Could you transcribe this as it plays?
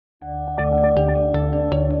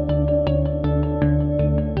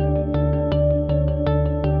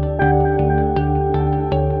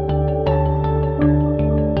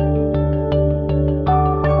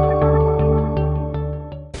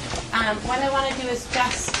want to do is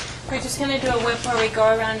we're just going to do a whip where we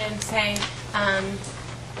go around and say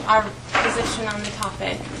our position on the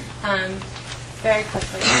topic very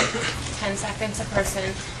quickly, 10 seconds a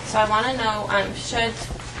person. So I want to know, should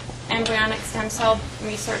embryonic stem cell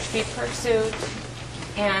research be pursued,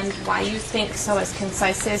 and why you think so, as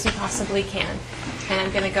concisely as you possibly can. And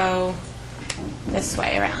I'm going to go this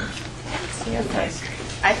way around. So you're first.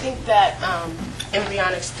 I think that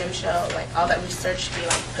embryonic stem cell, like all that research, should be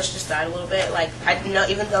like pushed aside a little bit. Like I know,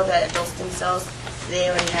 even though that adult stem cells, they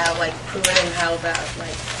already have like proven how that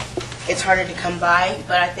like it's harder to come by.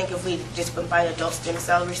 But I think if we just combine adult stem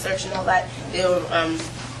cell research and all that, it will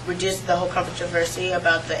reduce the whole controversy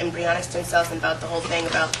about the embryonic stem cells and about the whole thing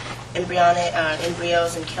about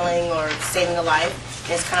embryos and killing or saving a life.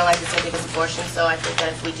 And it's kind of like the same thing as abortion. So I think that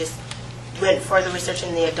if we just went further research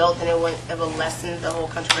in the adult, then it will lessen the whole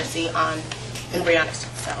controversy on embryonic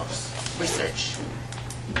stem cells research.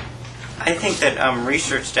 I think that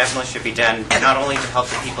research definitely should be done, not only to help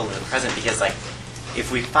the people in the present, because like if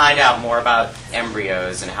we find out more about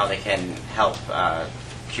embryos and how they can help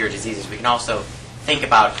cure diseases, we can also think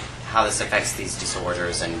about how this affects these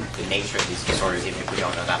disorders and the nature of these disorders, even if we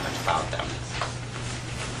don't know that much about them.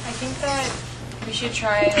 I think that we should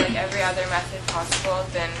try like every other method possible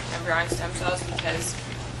than embryonic stem cells, because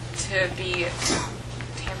to be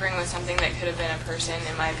tampering with something that could have been a person,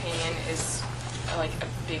 in my opinion, is like a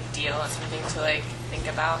big deal. It's something to like think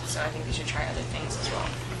about. So I think we should try other things as well.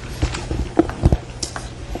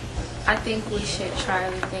 I think we should try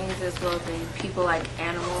other things as well than people like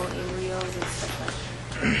animal embryos and stuff like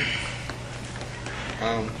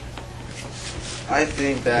that. I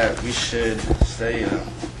think that we should study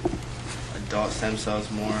adult stem cells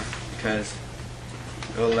more, because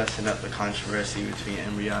it will lessen up the controversy between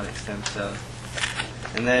embryonic stem cells.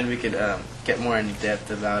 And then we could get more in depth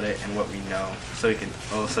about it and what we know, so we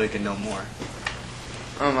can know more.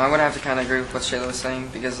 I would have to kind of agree with what Shayla was saying,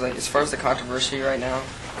 because like as far as the controversy right now,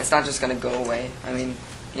 it's not just going to go away. I mean,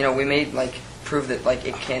 we may like prove that like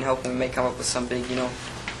it can help, and we may come up with some big,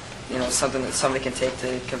 something that somebody can take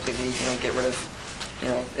to completely, get rid of,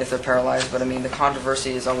 if they're paralyzed. But I mean, the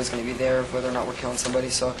controversy is always going to be there of whether or not we're killing somebody.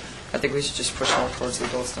 So I think we should just push more towards the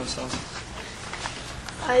adult stem cells.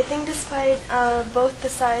 I think despite both the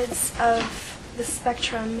sides of the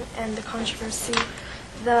spectrum and the controversy,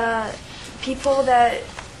 the people that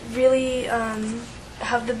really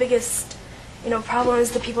have the biggest problem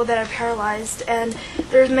is the people that are paralyzed. And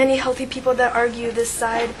there's many healthy people that argue this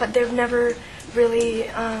side, but they've never really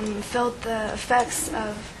felt the effects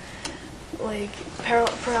of like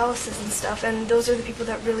paralysis and stuff. And those are the people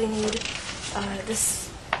that really need this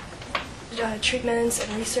treatments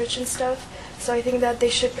and research and stuff. So I think that they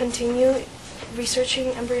should continue researching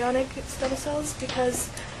embryonic stem cells because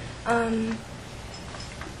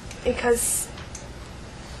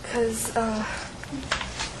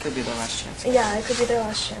Could be their last chance. Yeah, it could be their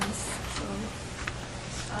last chance. So.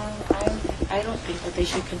 I don't think that they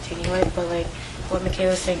should continue it, but like what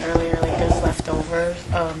Michaela was saying earlier, like there's leftovers.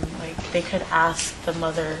 Like they could ask the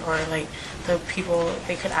mother or like the people.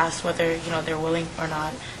 They could ask whether they're willing or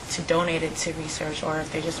not to donate it to research, or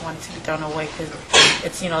if they just want it to be thrown away because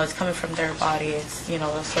it's it's coming from their body. It's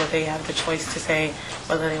so they have the choice to say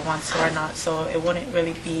whether they want to or not. So it wouldn't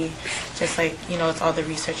really be just like it's all the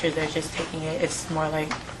researchers. They're just taking it. It's more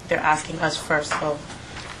like they're asking us first. So.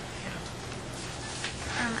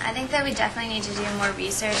 I think that we definitely need to do more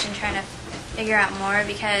research and try to figure out more,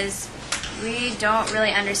 because we don't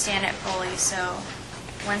really understand it fully. So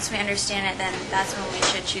once we understand it, then that's when we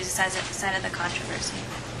should choose the side of the controversy.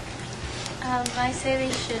 I say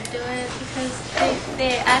they should do it because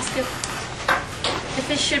they ask if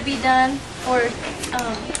it should be done, or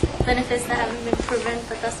benefits that haven't been proven,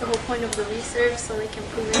 but that's the whole point of the research, so they can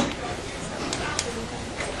prove it. So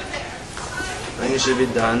I think it should be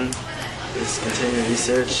done. Is continue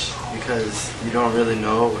research, because you don't really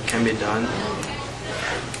know what can be done.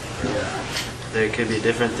 There could be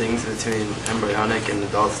different things between embryonic and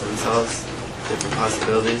adult stem cells, different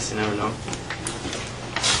possibilities, you never know.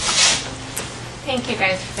 Thank you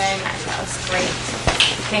guys very much. That was great.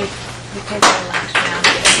 I think we could do a lunch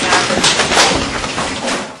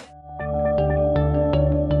now.